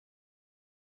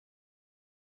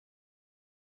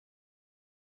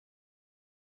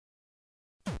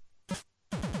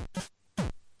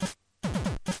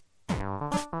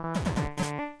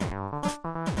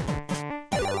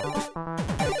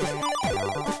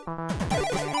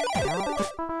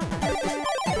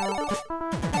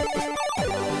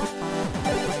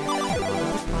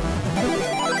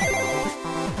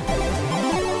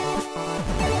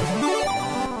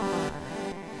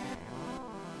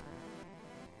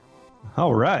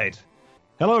All right.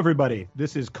 Hello, everybody.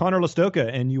 This is Conor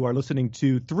Listoka, and you are listening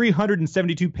to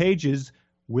 372 Pages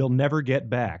We'll Never Get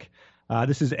Back.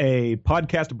 This is a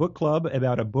podcast book club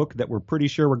about a book that we're pretty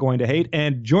sure we're going to hate.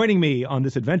 And joining me on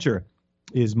this adventure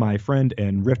is my friend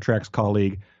and Riff Tracks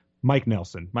colleague, Mike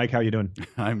Nelson. Mike, how you doing?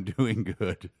 I'm doing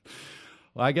good.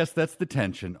 Well, I guess that's the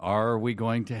tension. Are we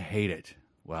going to hate it?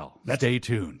 Well, stay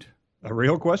tuned. A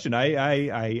real question.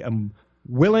 I am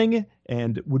willing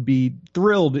and would be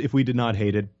thrilled if we did not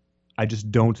hate it. I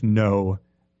just don't know,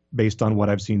 based on what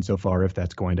I've seen so far, if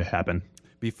that's going to happen.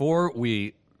 Before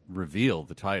we reveal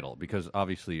the title, because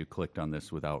obviously you clicked on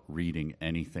this without reading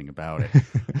anything about it,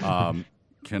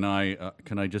 can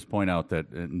I just point out that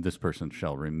this person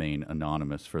shall remain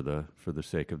anonymous for the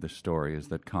sake of this story, is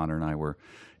that Conor and I were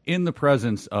in the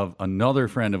presence of another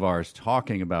friend of ours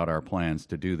talking about our plans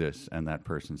to do this, and that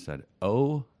person said,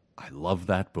 "Oh, I love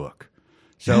that book."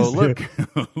 So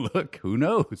look, who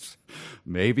knows?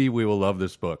 Maybe we will love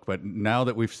this book. But now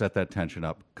that we've set that tension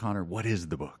up, Conor, what is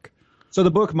the book? So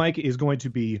the book, Mike, is going to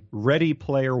be Ready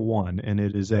Player One, and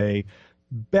it is a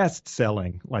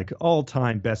best-selling, like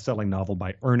all-time best-selling novel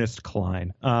by Ernest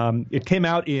Cline. It came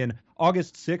out in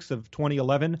August 6th of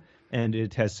 2011, and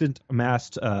it has since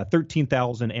amassed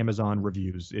 13,000 Amazon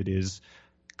reviews. It is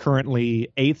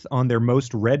currently 8th on their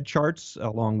most read charts,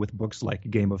 along with books like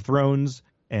Game of Thrones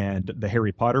and the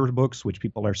Harry Potter books, which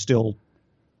people are still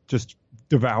just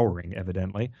devouring,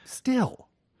 evidently. Still.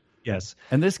 Yes.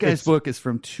 And this guy's book is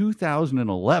from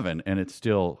 2011, and it's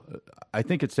still, I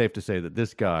think it's safe to say that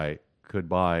this guy could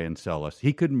buy and sell us.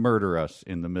 He could murder us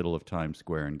in the middle of Times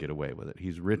Square and get away with it.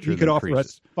 He's richer than He could offer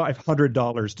Croesus. us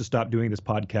 $500 to stop doing this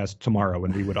podcast tomorrow,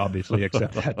 and we would obviously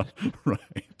accept that.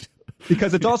 Right.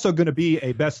 Because it's also going to be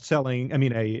a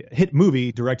a hit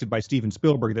movie directed by Steven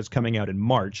Spielberg that's coming out in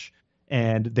March.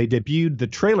 And they debuted the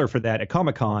trailer for that at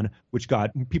Comic-Con, which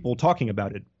got people talking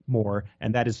about it more.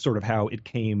 And that is sort of how it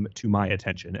came to my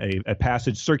attention. A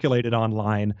passage circulated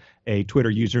online. A Twitter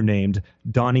user named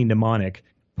Donnie Mnemonic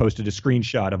posted a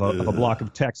screenshot of a block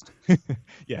of text.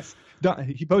 Yes.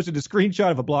 He posted a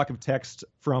screenshot of a block of text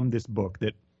from this book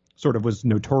that sort of was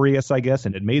notorious, I guess,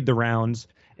 and it made the rounds.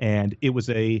 And it was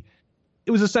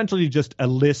essentially just a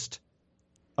list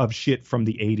of shit from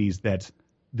the 80s that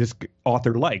this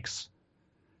author likes.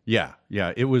 Yeah.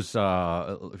 It was,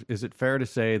 is it fair to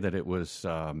say that it was,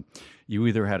 you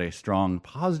either had a strong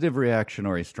positive reaction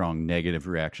or a strong negative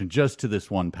reaction just to this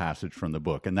one passage from the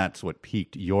book? And that's what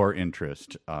piqued your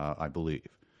interest, I believe.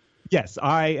 Yes,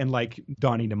 I, and like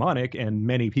Donnie Mnemonic and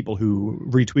many people who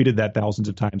retweeted that thousands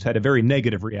of times, had a very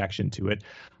negative reaction to it.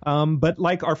 But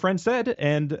like our friend said,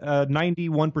 and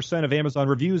 91% of Amazon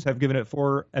reviews have given it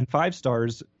 4 and 5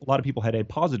 stars, a lot of people had a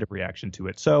positive reaction to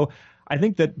it. So I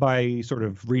think that by sort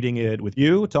of reading it with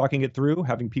you, talking it through,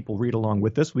 having people read along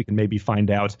with us, we can maybe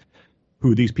find out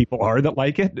who these people are that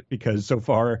like it, because so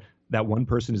far that one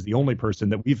person is the only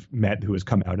person that we've met who has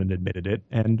come out and admitted it.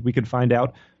 And we can find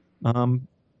out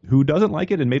who doesn't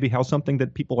like it, and maybe how something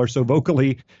that people are so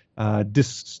vocally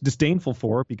disdainful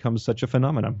for becomes such a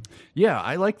phenomenon. Yeah,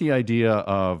 I like the idea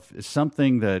of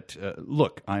something that,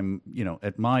 look, I'm,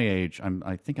 at my age,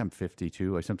 I think I'm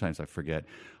 52. Sometimes I forget.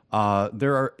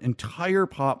 There are entire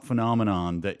pop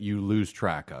phenomenon that you lose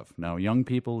track of. Now, young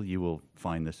people, you will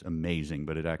find this amazing,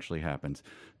 but it actually happens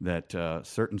that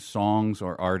certain songs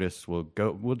or artists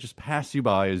will just pass you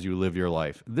by as you live your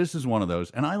life. This is one of those,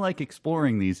 and I like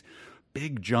exploring these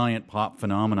big, giant pop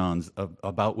phenomenons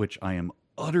about which I am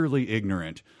utterly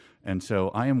ignorant. And so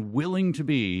I am willing to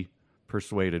be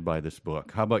persuaded by this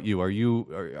book. How about you? Are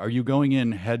you going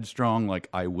in headstrong, like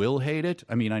I will hate it?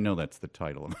 I mean, I know that's the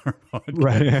title of our podcast.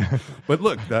 Right. But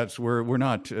look, that's where we're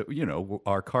not,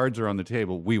 our cards are on the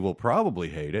table. We will probably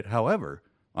hate it. However,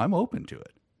 I'm open to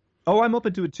it. Oh, I'm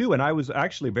open to it too. And I was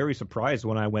actually very surprised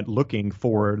when I went looking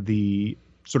for the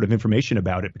sort of information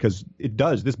about it, because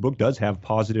this book does have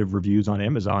positive reviews on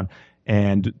Amazon,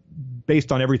 and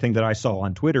based on everything that I saw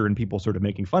on Twitter and people sort of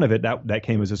making fun of it, that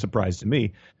came as a surprise to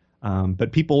me.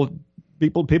 But people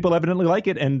evidently like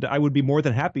it, and I would be more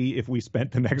than happy if we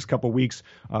spent the next couple weeks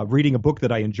reading a book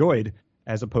that I enjoyed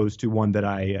as opposed to one that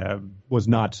I was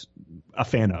not a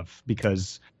fan of,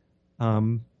 because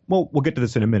we'll get to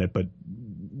this in a minute, but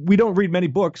we don't read many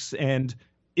books, and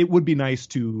it would be nice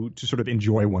to sort of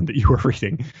enjoy one that you were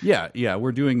reading. Yeah,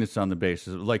 we're doing this on the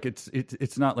basis of, like,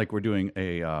 it's not like we're doing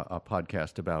a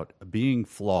podcast about being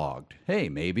flogged. Hey,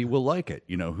 maybe we'll like it.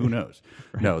 Who knows?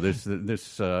 Right. No, this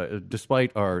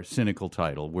despite our cynical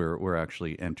title, we're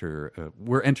actually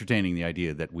we're entertaining the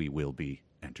idea that we will be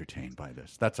entertained by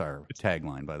this. That's our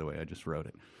tagline, by the way. I just wrote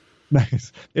it.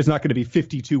 Nice. It's not going to be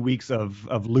 52 weeks of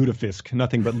lutefisk,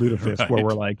 nothing but lutefisk, where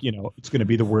we're like, it's going to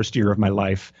be the worst year of my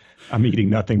life. I'm eating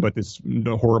nothing but this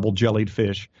horrible jellied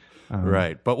fish.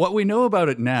 Right. But what we know about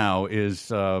it now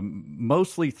is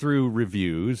mostly through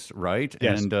reviews, right?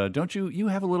 Yes. And don't you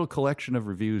have a little collection of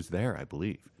reviews there, I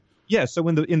believe? Yeah. So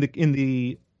in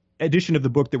the edition of the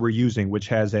book that we're using, which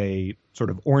has a sort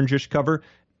of orangish cover,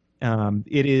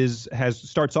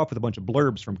 starts off with a bunch of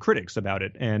blurbs from critics about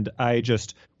it, and I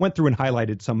just went through and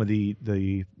highlighted some of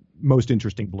the most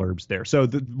interesting blurbs there. So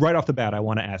right off the bat, I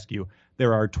want to ask you: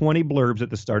 there are 20 blurbs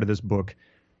at the start of this book,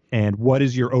 and what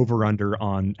is your over/under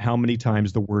on how many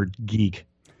times the word geek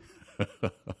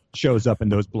shows up in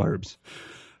those blurbs?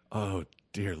 Oh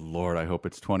dear Lord, I hope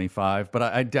it's 25, but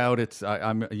I doubt it's. I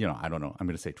don't know. I'm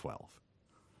going to say 12.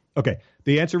 Okay,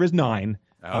 the answer is 9.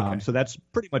 Okay. So that's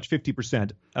pretty much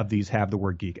 50% of these have the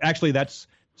word geek. Actually, that's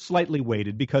slightly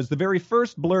weighted because the very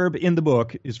first blurb in the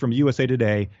book is from USA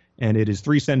Today, and it is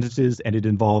 3 sentences, and it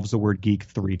involves the word geek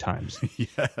 3 times.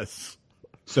 Yes.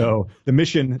 So the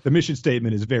mission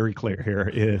statement is very clear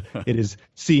here. It is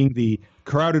seeing the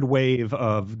crowded wave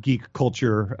of geek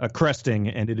culture cresting,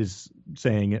 and it is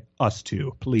saying, "Us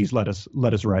too. Please let us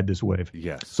ride this wave."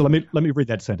 Yes. So let me read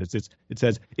that sentence. It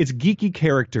says, "Its geeky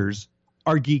characters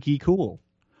are geeky cool.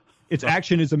 Its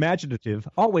action is imaginative,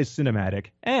 always cinematic,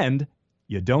 and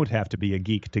you don't have to be a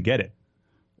geek to get it."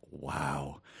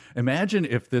 Wow. Imagine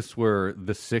if this were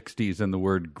the 60s and the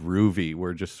word groovy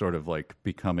were just sort of like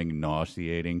becoming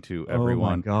nauseating to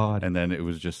everyone. Oh my God. And then it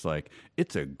was just like,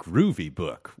 it's a groovy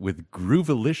book with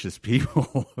groovalicious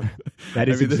people. That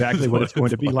is exactly what it's going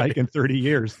to be like like in 30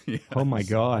 years. Yes. Oh my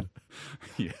God.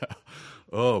 Yeah.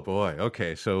 Oh boy.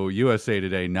 Okay. So USA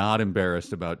Today not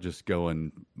embarrassed about just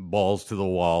going balls to the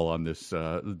wall on this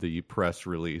the press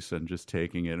release and just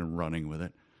taking it and running with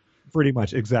it. Pretty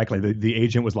much, exactly. The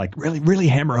agent was like, really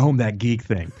hammer home that geek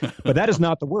thing. But that is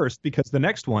not the worst, because the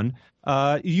next one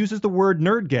uses the word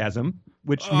nerdgasm,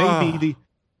 which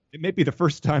may be the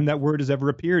first time that word has ever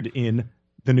appeared in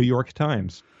the New York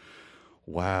Times.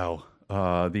 Wow.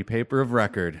 The paper of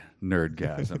record,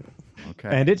 nerdgasm. Okay.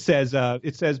 And it says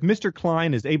Mr.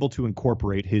 Cline is able to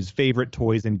incorporate his favorite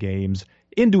toys and games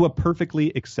into a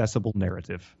perfectly accessible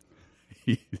narrative.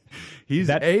 He's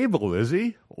able, is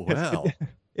he? Well,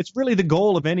 it's really the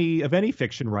goal of any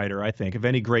fiction writer, I think, of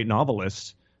any great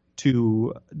novelist,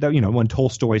 to when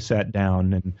Tolstoy sat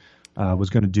down and was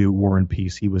going to do War and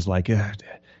Peace, he was like,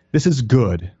 "This is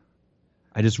good.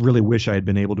 I just really wish I had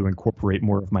been able to incorporate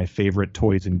more of my favorite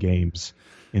toys and games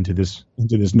into this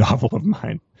novel of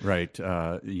mine." Right.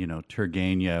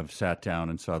 Turgenev sat down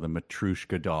and saw the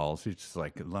Matryoshka dolls. He's just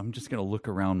like, "I'm just going to look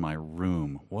around my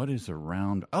room. What is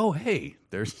around? Oh, hey,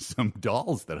 there's some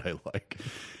dolls that I like."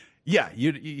 Yeah,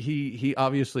 he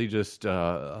obviously just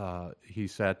he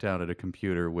sat down at a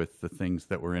computer with the things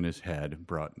that were in his head,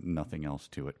 brought nothing else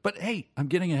to it. But hey, I'm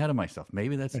getting ahead of myself.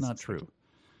 Maybe that's not true.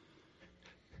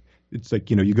 It's like,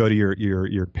 you go to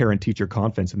your parent-teacher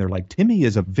conference and they're like, "Timmy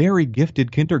is a very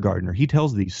gifted kindergartner. He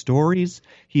tells these stories.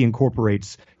 He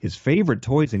incorporates his favorite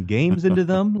toys and games into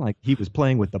them. Like he was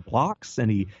playing with the blocks,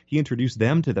 and he introduced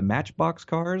them to the Matchbox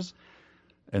cars."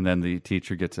 And then the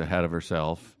teacher gets ahead of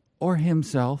herself. Or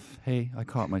himself, hey, I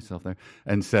caught myself there,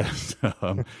 and says,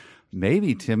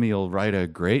 maybe Timmy will write a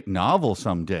great novel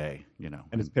someday,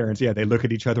 And his parents, they look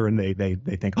at each other and they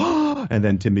think, "Oh," and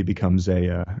then Timmy becomes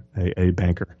a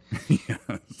banker.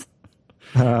 Yes.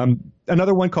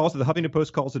 Another one the Huffington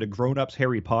Post calls it a grown-up's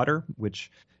Harry Potter, which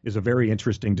is a very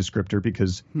interesting descriptor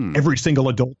because every single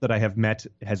adult that I have met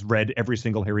has read every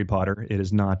single Harry Potter. It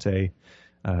is not a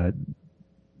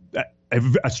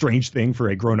strange thing for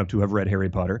a grown-up to have read Harry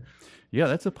Potter. Yeah,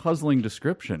 that's a puzzling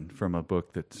description from a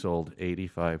book that sold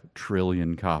 85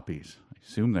 trillion copies. I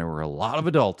assume there were a lot of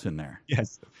adults in there.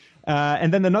 Yes.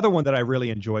 And then another one that I really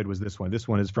enjoyed was this one. This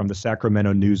one is from the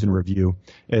Sacramento News and Review.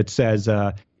 It says,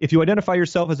 if you identify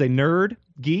yourself as a nerd,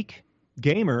 geek,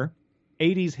 gamer,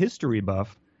 80s history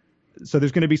buff, so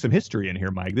there's going to be some history in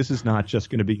here, Mike. This is not just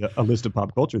going to be a list of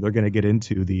pop culture. They're going to get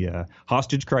into the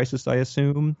hostage crisis, I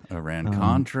assume.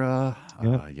 Iran-Contra.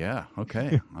 Yeah.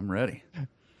 Okay. I'm ready.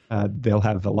 They'll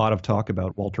have a lot of talk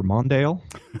about Walter Mondale.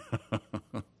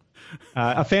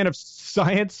 A fan of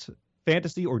science,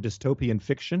 fantasy, or dystopian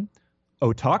fiction.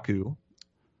 Otaku.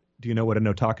 Do you know what an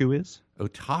otaku is?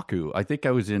 Otaku. I think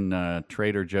I was in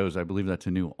Trader Joe's. I believe that's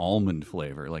a new almond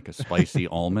flavor, like a spicy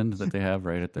almond that they have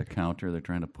right at the counter. They're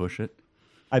trying to push it.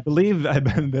 I believe that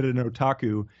an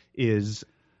otaku is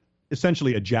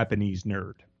essentially a Japanese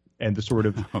nerd. And the sort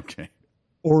of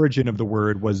origin of the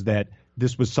word was that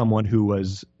this was someone who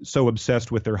was so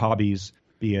obsessed with their hobbies,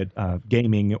 be it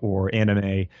gaming or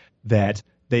anime, that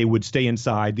they would stay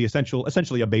inside,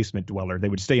 essentially a basement dweller. They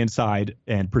would stay inside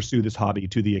and pursue this hobby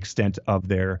to the extent of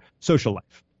their social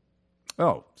life.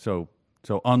 Oh, so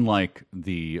unlike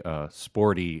the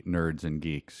sporty nerds and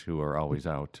geeks who are always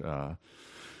out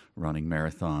running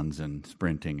marathons and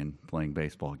sprinting and playing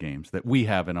baseball games that we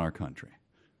have in our country.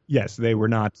 Yes, they were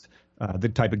not the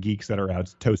type of geeks that are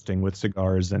out toasting with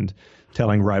cigars and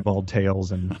telling ribald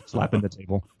tales and slapping the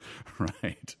table.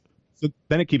 Right. So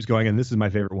then it keeps going, and this is my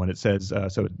favorite one. It says,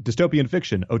 so dystopian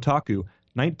fiction, otaku,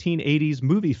 1980s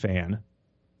movie fan.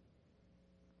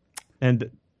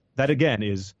 And that, again,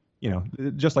 is,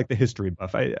 just like the history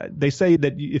buff. They say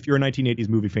that if you're a 1980s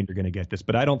movie fan, you're going to get this,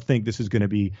 but I don't think this is going to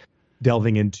be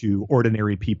delving into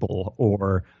ordinary people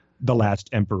or The Last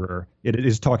Emperor. It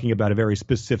is talking about a very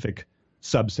specific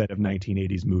subset of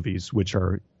 1980s movies, which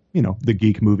are, the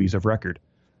geek movies of record.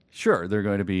 Sure, they're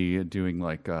going to be doing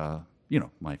like,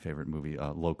 my favorite movie,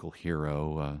 Local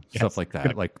Hero, stuff like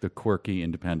that, like the quirky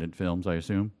independent films, I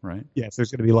assume, right? Yes,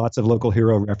 there's going to be lots of Local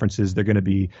Hero references. They're going to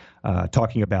be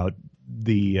talking about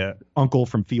the uncle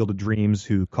from Field of Dreams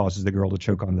who causes the girl to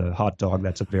choke on the hot dog.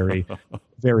 That's a very,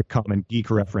 very common geek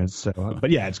reference. So,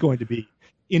 but yeah, it's going to be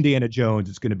Indiana Jones.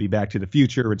 It's going to be Back to the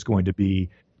Future. It's going to be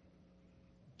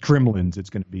Gremlins. It's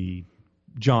going to be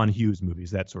John Hughes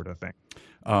movies, that sort of thing.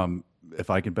 If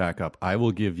I could back up, I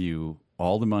will give you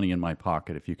all the money in my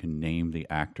pocket if you can name the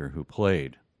actor who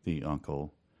played the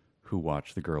uncle who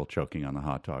watched the girl choking on the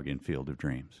hot dog in Field of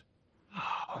Dreams.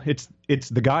 It's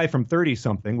the guy from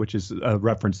 30-something, which is a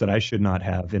reference that I should not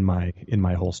have in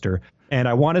my holster. And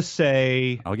I want to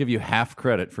say, I'll give you half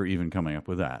credit for even coming up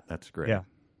with that. That's great. Yeah.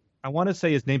 I want to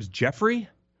say his name's Jeffrey.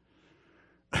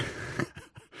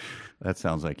 That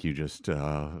sounds like you just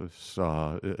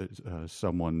saw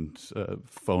someone's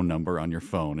phone number on your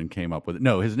phone and came up with it.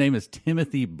 No, his name is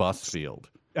Timothy Busfield.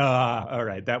 All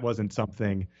right. That wasn't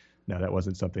something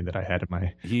that I had in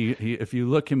my... He if you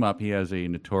look him up, he has a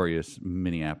notorious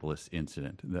Minneapolis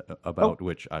incident about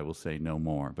which I will say no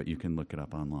more, but you can look it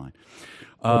up online.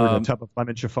 Ordered a tub of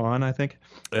lemon chiffon, I think.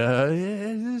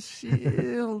 It's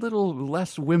a little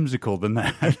less whimsical than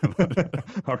that.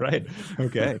 All right.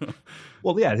 Okay.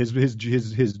 Well, yeah, his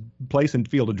place in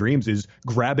Field of Dreams is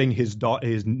grabbing his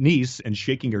niece and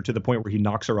shaking her to the point where he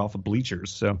knocks her off of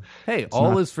bleachers. So hey,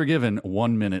 all is forgiven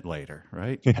 1 minute later,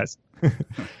 right? Yes.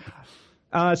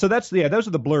 So those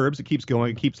are the blurbs. It keeps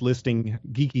going. It keeps listing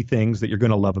geeky things that you're going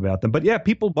to love about them. But yeah,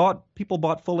 people bought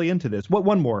fully into this.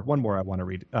 One more I want to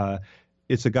read.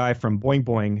 It's a guy from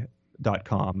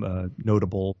boingboing.com, a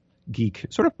notable geek,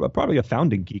 sort of probably a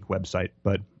founding geek website.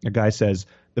 But a guy says,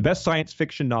 the best science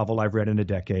fiction novel I've read in a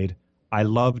decade. I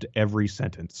loved every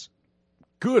sentence.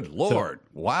 Good Lord.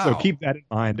 Wow. So keep that in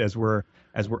mind as we're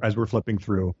flipping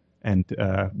through. And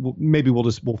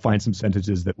we'll find some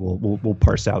sentences that we'll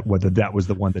parse out whether that was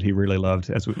the one that he really loved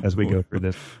as we go through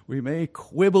this. We may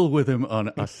quibble with him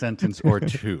on a sentence or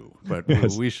two, but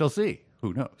yes. We shall see.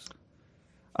 Who knows?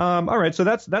 All right, so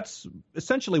that's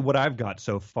essentially what I've got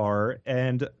so far.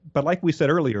 But like we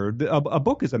said earlier, a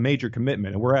book is a major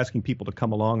commitment, and we're asking people to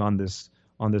come along on this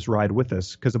ride with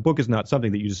us, because a book is not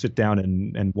something that you just sit down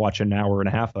and watch an hour and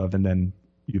a half of and then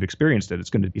you've experienced it. It's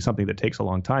going to be something that takes a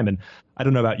long time. And I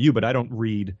don't know about you, but I'm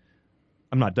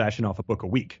not dashing off a book a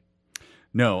week.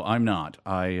 No, I'm not.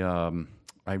 I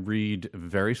read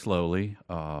very slowly.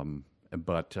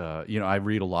 But I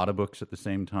read a lot of books at the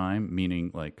same time,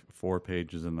 meaning like 4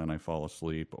 pages and then I fall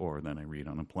asleep, or then I read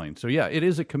on a plane. So yeah, it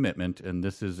is a commitment. And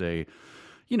this is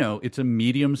it's a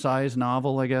medium-sized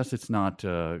novel, I guess. It's not,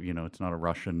 it's not a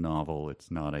Russian novel. It's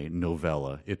not a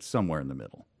novella. It's somewhere in the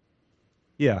middle.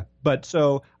 Yeah, but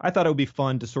so I thought it would be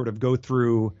fun to sort of go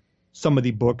through some of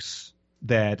the books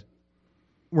that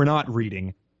we're not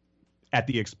reading at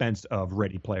the expense of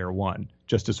Ready Player One,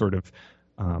 just to sort of,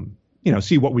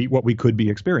 see what we could be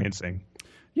experiencing.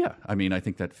 Yeah, I mean, I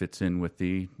think that fits in with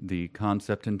the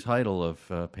concept and title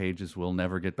of Pages We'll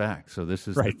Never Get Back. So this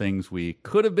is right. The things we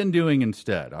could have been doing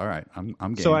instead. All right, I'm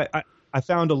game. So I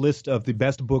found a list of the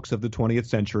best books of the 20th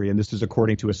century, and this is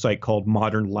according to a site called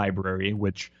Modern Library,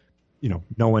 which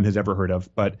no one has ever heard of,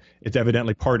 but it's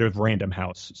evidently part of Random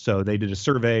House. So they did a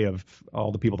survey of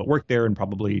all the people that work there and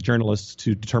probably journalists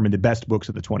to determine the best books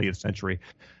of the 20th century.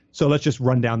 So let's just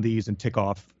run down these and tick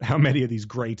off how many of these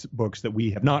great books that we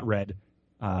have not read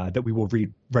that we will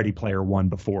read Ready Player One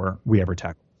before we ever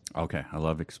tackle. Okay. I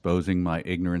love exposing my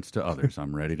ignorance to others.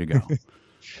 I'm ready to go.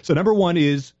 So number one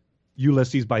is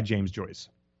Ulysses by James Joyce.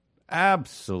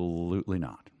 Absolutely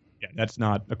not. Yeah, that's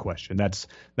not a question. That's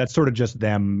sort of just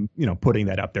them, putting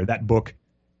that up there. That book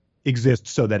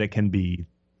exists so that it can be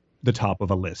the top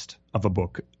of a list of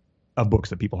books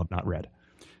that people have not read.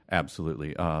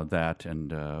 Absolutely. That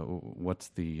and what's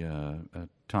the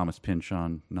Thomas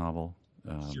Pynchon novel?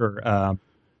 Sure.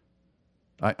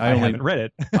 I I only haven't read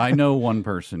it. I know one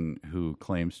person who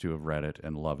claims to have read it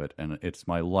and love it, and it's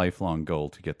my lifelong goal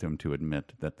to get them to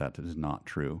admit that that is not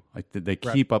true. They Right.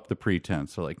 keep up the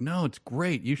pretense. They're like, no, it's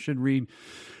great. You should read.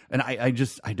 And I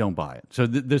don't buy it. So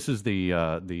this is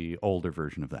the older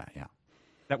version of that. Yeah.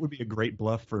 That would be a great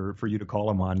bluff for you to call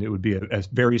him on. It would be a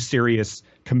very serious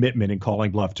commitment in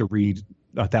calling bluff to read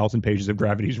 1,000 pages of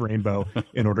Gravity's Rainbow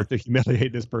in order to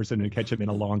humiliate this person and catch him in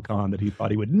a long con that he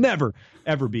thought he would never,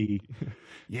 ever be.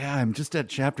 Yeah, I'm just at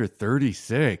chapter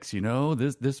 36,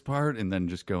 this part, and then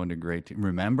just go into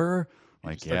remember?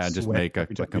 Like, Just like just sweat make a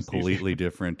every time he sees you. completely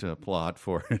different plot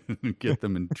for it and get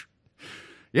them in.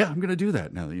 Yeah, I'm going to do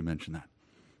that now that you mention that.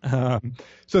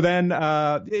 So then,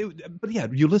 but yeah,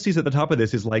 Ulysses at the top of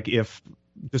this is like if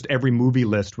just every movie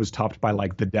list was topped by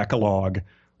like the Decalogue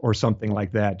or something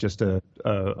like that, just a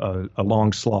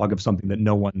long slog of something that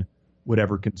no one would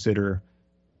ever consider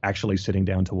actually sitting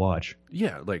down to watch.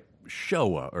 Yeah, like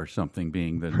Showa or something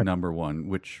being the number one,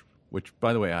 which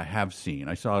by the way I have seen.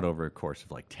 I saw it over a course of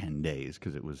like 10 days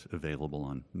because it was available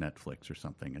on Netflix or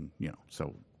something, and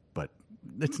so. But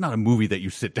it's not a movie that you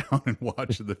sit down and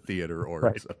watch at the theater or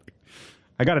something.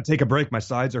 I got to take a break. My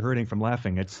sides are hurting from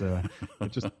laughing. It's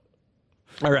just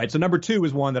all right. So number 2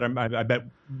 is one that I bet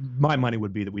my money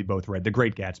would be that we both read, The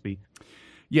Great Gatsby.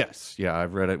 Yes, yeah,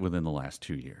 I've read it within the last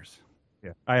 2 years.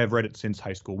 Yeah, I have read it since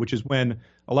high school, which is when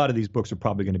a lot of these books are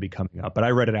probably going to be coming up. But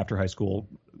I read it after high school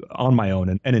on my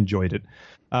own and enjoyed it.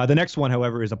 The next one,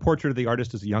 however, is A Portrait of the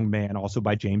Artist as a Young Man, also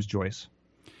by James Joyce.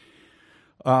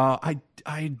 I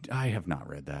have not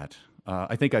read that.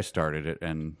 I think I started it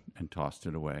and tossed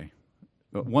it away.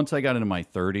 But once I got into my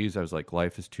 30s, I was like,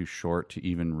 life is too short to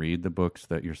even read the books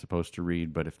that you're supposed to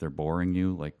read. But if they're boring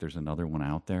you, like there's another one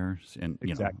out there, and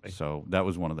Exactly. so that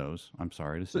was one of those. I'm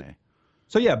sorry to say.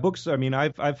 So yeah, books. I mean,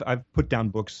 I've put down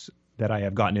books that I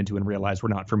have gotten into and realized were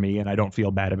not for me, and I don't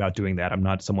feel bad about doing that. I'm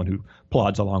not someone who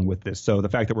plods along with this. So the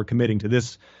fact that we're committing to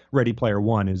this Ready Player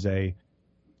One is a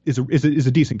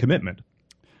decent commitment.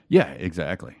 Yeah,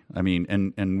 exactly. I mean,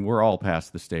 and we're all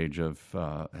past the stage of,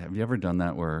 have you ever done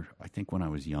that where I think when I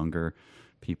was younger,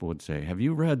 people would say, have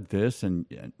you read this? And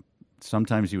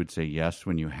sometimes you would say yes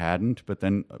when you hadn't. But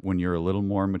then when you're a little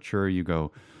more mature, you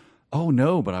go, oh,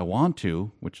 no, but I want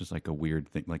to, which is like a weird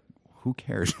thing. Like, who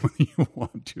cares whether you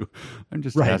want to? I'm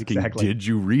just asking, exactly. Did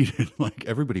you read it? Like,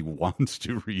 everybody wants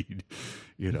to read,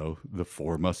 The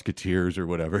Four Musketeers or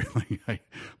whatever.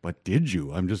 But did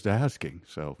you? I'm just asking.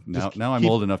 So now I'm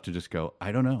old enough to just go,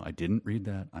 I don't know. I didn't read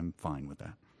that. I'm fine with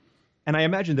that. And I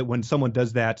imagine that when someone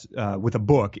does that with a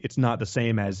book, it's not the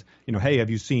same as, hey,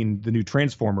 have you seen the new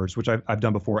Transformers, which I've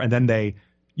done before? And then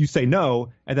you say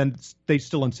no, and then they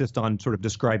still insist on sort of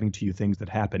describing to you things that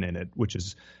happen in it, which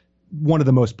is one of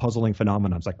the most puzzling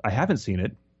phenomena. Like, I haven't seen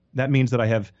it. That means that I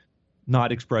have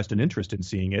not expressed an interest in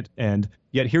seeing it. And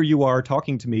yet here you are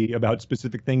talking to me about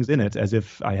specific things in it as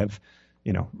if I have,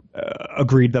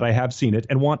 agreed that I have seen it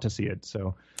and want to see it.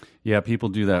 So, yeah, people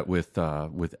do that with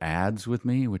ads with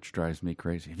me, which drives me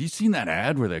crazy. Have you seen that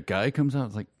ad where that guy comes out?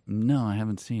 It's like, no, I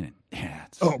haven't seen it. Yeah,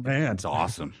 it's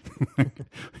awesome.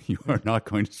 You are not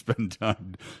going to spend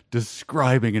time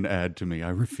describing an ad to me. I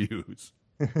refuse.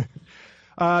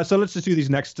 So let's just do these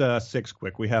next 6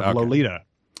 quick. We have Lolita.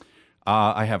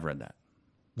 I have read that.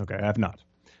 Okay, I have not.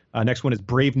 Next one is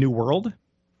Brave New World.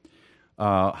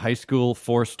 High school,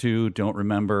 forced to, don't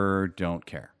remember, don't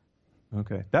care.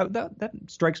 Okay, that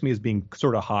strikes me as being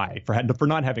sort of high for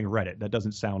not having read it. That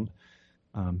doesn't sound.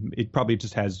 It probably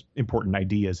just has important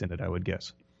ideas in it, I would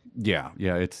guess. Yeah.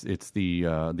 It's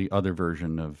the other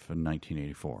version of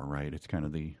 1984, right? It's kind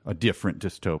of a different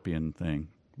dystopian thing.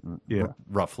 Yeah,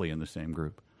 roughly in the same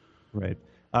group. Right.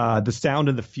 The Sound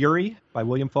and the Fury by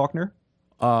William Faulkner.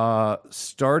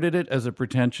 Started it as a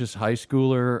pretentious high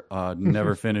schooler,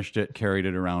 never finished it, carried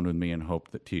it around with me and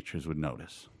hoped that teachers would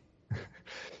notice.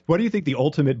 What do you think the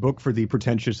ultimate book for the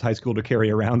pretentious high school to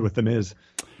carry around with them is?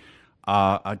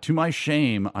 To my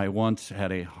shame, I once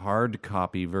had a hard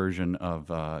copy version of,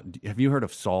 have you heard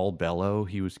of Saul Bellow?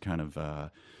 He was kind of,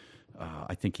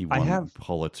 I think he won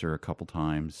Pulitzer a couple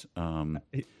times. And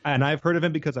I've heard of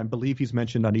him because I believe he's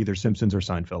mentioned on either Simpsons or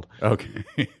Seinfeld.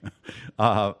 Okay.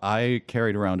 I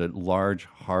carried around a large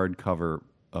hardcover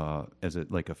as a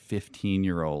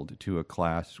 15-year-old to a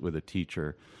class with a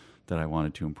teacher that I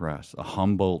wanted to impress. A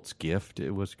Humboldt's Gift,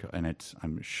 it was, and it's,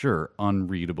 I'm sure,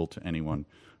 unreadable to anyone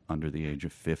under the age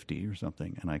of 50 or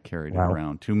something. And I carried it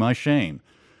around to my shame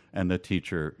And the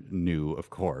teacher knew, of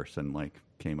course, and like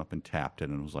came up and tapped it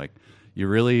and was like, "You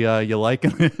really you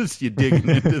liking this? You digging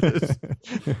into this?"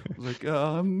 I was like,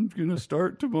 "I'm gonna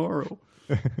start tomorrow."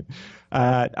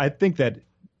 I think that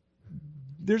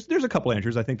there's a couple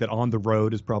answers. I think that On the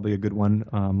Road is probably a good one,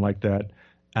 like that.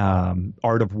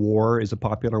 Art of War is a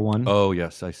popular one. Oh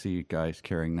yes, I see guys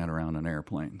carrying that around on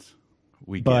airplanes.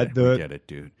 We But get it,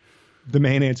 dude. The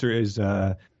main answer is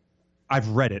I've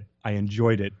read it, I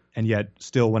enjoyed it, and yet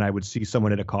still when I would see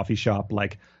someone at a coffee shop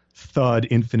like thud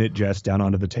Infinite Jest down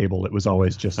onto the table, it was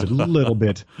always just a little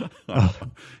bit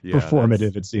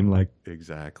performative, it seemed like.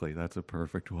 Exactly. That's a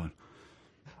perfect one.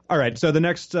 All right, so the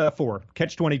next 4,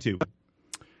 Catch-22.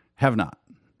 Have not.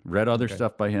 Read other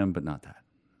stuff by him, but not that.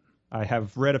 I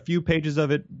have read a few pages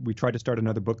of it. We tried to start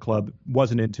another book club.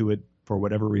 Wasn't into it for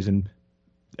whatever reason.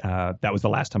 That was the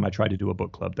last time I tried to do a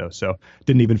book club, though, so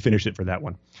didn't even finish it for that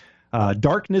one.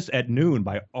 Darkness at Noon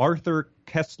by Arthur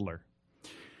Kessler.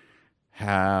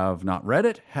 Have not read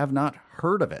it. Have not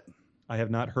heard of it. I have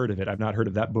not heard of it. I've not heard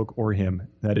of that book or him.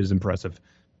 That is impressive.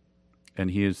 And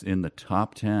he is in the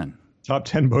top 10. Top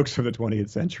 10 books of the 20th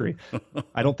century.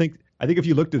 I think if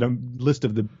you looked at a list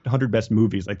of the 100 best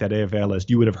movies, like that AFI list,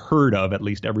 you would have heard of at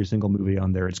least every single movie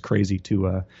on there. It's crazy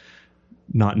to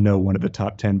not know one of the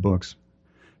top 10 books.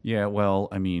 Yeah, well,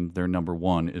 I mean, their number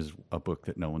one is a book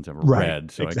that no one's ever read,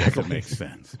 so exactly. I guess it makes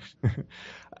sense.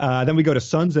 Then we go to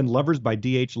Sons and Lovers by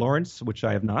D.H. Lawrence, which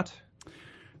I have not.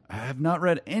 I have not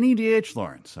read any D.H.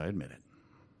 Lawrence, I admit it.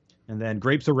 And then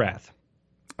Grapes of Wrath.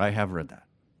 I have read that.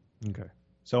 Okay.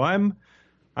 So I'm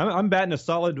batting a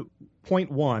solid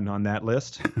 0.1 on that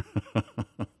list.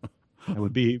 I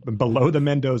would be below the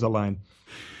Mendoza line.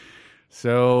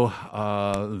 So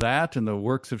that and the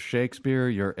works of Shakespeare,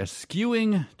 you're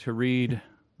eschewing to read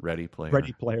Ready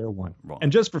Player One. Wrong.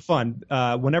 And just for fun,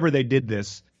 whenever they did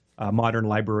this Modern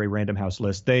Library Random House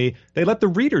list, they let the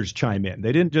readers chime in.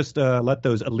 They didn't just let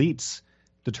those elites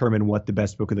determine what the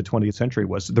best book of the 20th century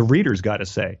was. The readers got to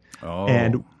say. Oh,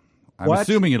 and I'm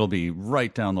assuming it'll be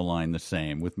right down the line the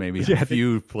same, with maybe a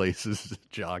few places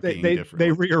jockeying differently.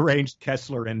 They rearranged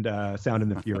Kessler and Sound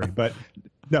and the Fury, but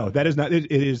no, that is not.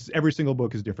 It is every single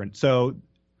book is different. So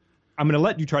I'm going to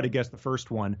let you try to guess the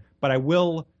first one, but I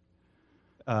will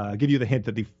give you the hint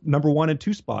that the number 1 and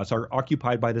 2 spots are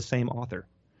occupied by the same author.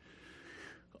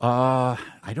 I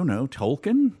don't know,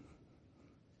 Tolkien.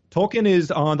 Tolkien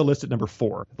is on the list at number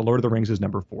 4. The Lord of the Rings is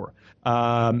number 4.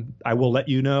 I will let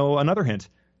you know another hint.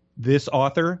 This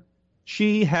author,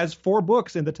 she has 4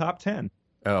 books in the top 10.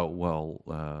 Oh, well,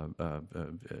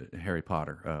 Harry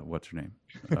Potter. What's her name?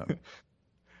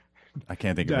 I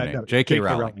can't think of her name. No, J.K.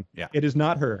 Rowling. Yeah. It is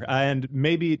not her. And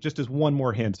maybe just as one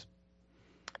more hint,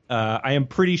 I am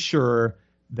pretty sure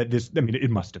that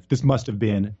this must have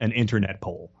been an internet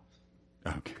poll.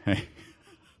 Okay.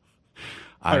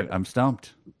 I'm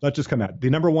stumped. Let's just come out. The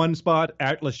number 1 spot,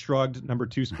 Atlas Shrugged. Number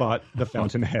 2 spot, The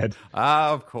Fountainhead.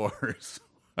 Of course.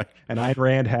 And Ayn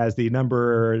Rand has the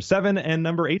number 7 and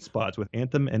number 8 spots with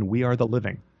Anthem and We Are the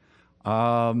Living.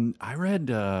 I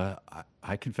read,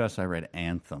 I confess I read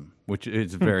Anthem, which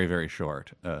is very, very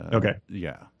short. Okay.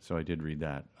 Yeah. So I did read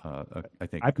that. I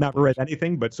think I've not read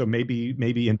anything, but so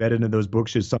maybe embedded in those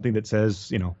books is something that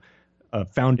says, a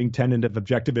founding tenet of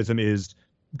objectivism is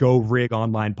go rig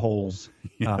online polls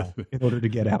in order to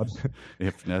get out.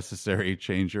 If necessary,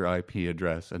 change your IP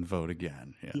address and vote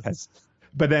again. Yeah. Yes.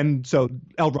 But then, so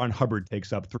L. Ron Hubbard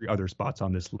takes up 3 other spots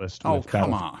on this list. Oh,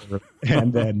 come on.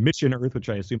 And then Mission Earth, which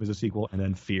I assume is a sequel, and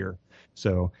then Fear.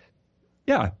 So,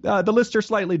 yeah, the lists are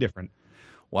slightly different.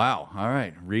 Wow. All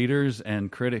right. Readers and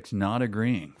critics not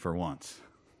agreeing for once.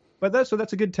 But that's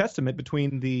a good testament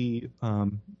between the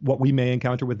what we may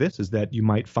encounter with this is that you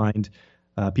might find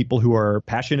people who are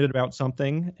passionate about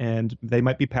something, and they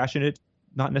might be passionate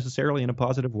not necessarily in a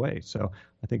positive way. So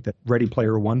I think that Ready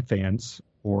Player One fans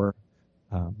or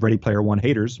Ready Player One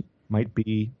haters might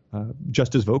be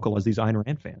just as vocal as these Ayn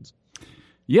Rand fans.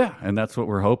 Yeah, and that's what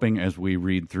we're hoping as we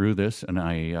read through this. And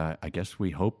I guess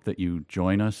we hope that you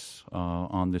join us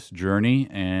on this journey.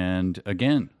 And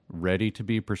again, ready to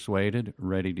be persuaded,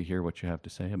 ready to hear what you have to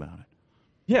say about it.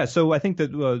 Yeah, so I think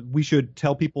that we should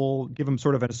tell people, give them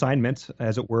sort of an assignment,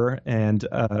 as it were. And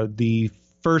the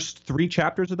first 3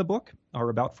 chapters of the book are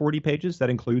about 40 pages. That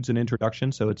includes an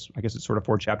introduction, so I guess it's sort of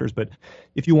 4 chapters. But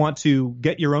if you want to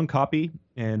get your own copy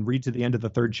and read to the end of the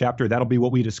 3rd chapter, that'll be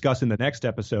what we discuss in the next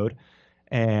episode.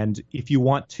 And if you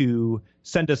want to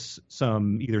send us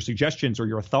some either suggestions or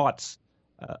your thoughts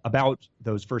about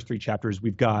those first 3 chapters,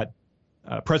 we've got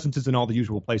presences in all the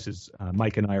usual places.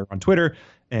 Mike and I are on Twitter,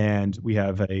 and we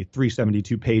have a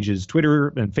 372 Pages Twitter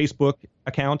and Facebook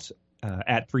account.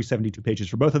 at 372 pages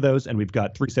for both of those. And we've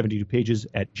got 372 pages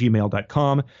at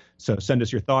gmail.com. So send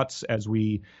us your thoughts as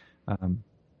we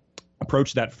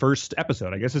approach that first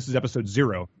episode. I guess this is episode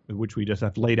 0, in which we just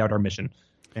have laid out our mission.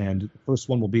 And the first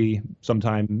one will be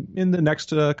sometime in the next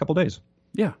couple days.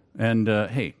 Yeah. And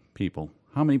hey, people,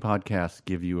 how many podcasts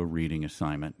give you a reading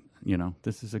assignment? You know,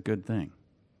 this is a good thing.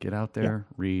 Get out there,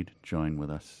 read, join with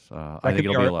us. I think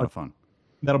it'll be a lot of fun.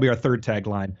 That'll be our third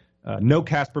tagline. No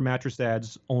Casper mattress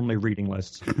ads, only reading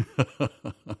lists.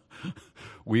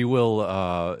 We will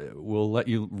we'll let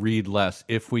you read less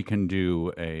if we can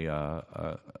do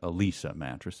a Lisa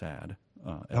mattress ad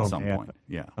at some point.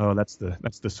 Yeah. Oh, that's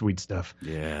the sweet stuff.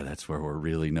 Yeah, that's where we're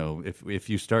really know. If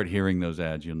you start hearing those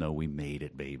ads, you'll know we made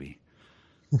it, baby.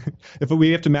 If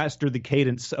we have to master the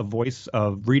cadence of voice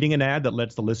of reading an ad that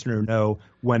lets the listener know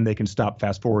when they can stop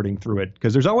fast forwarding through it,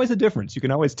 because there's always a difference. You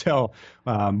can always tell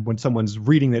when someone's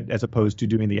reading it as opposed to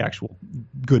doing the actual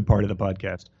good part of the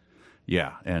podcast.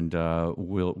 Yeah, and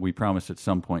we promise at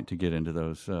some point to get into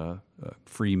those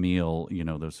free meal,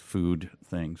 those food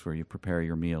things where you prepare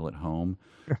your meal at home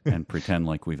and pretend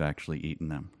like we've actually eaten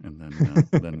them, and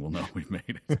then we'll know we've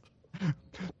made it.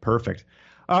 Perfect.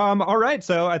 All right,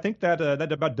 so I think that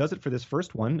about does it for this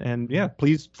first one. And yeah,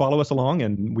 please follow us along,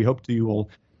 and we hope you will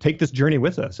take this journey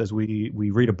with us as we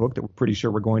read a book that we're pretty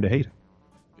sure we're going to hate.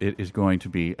 It is going to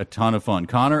be a ton of fun.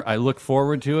 Conor, I look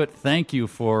forward to it. Thank you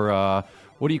for,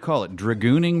 what do you call it,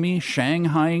 dragooning me,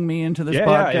 shanghaiing me into this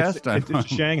podcast? Yeah, it's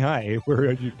Shanghai.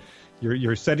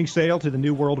 You're setting sail to the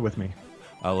new world with me.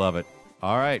 I love it.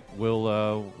 All right,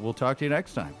 we'll talk to you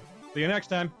next time. See you next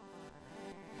time.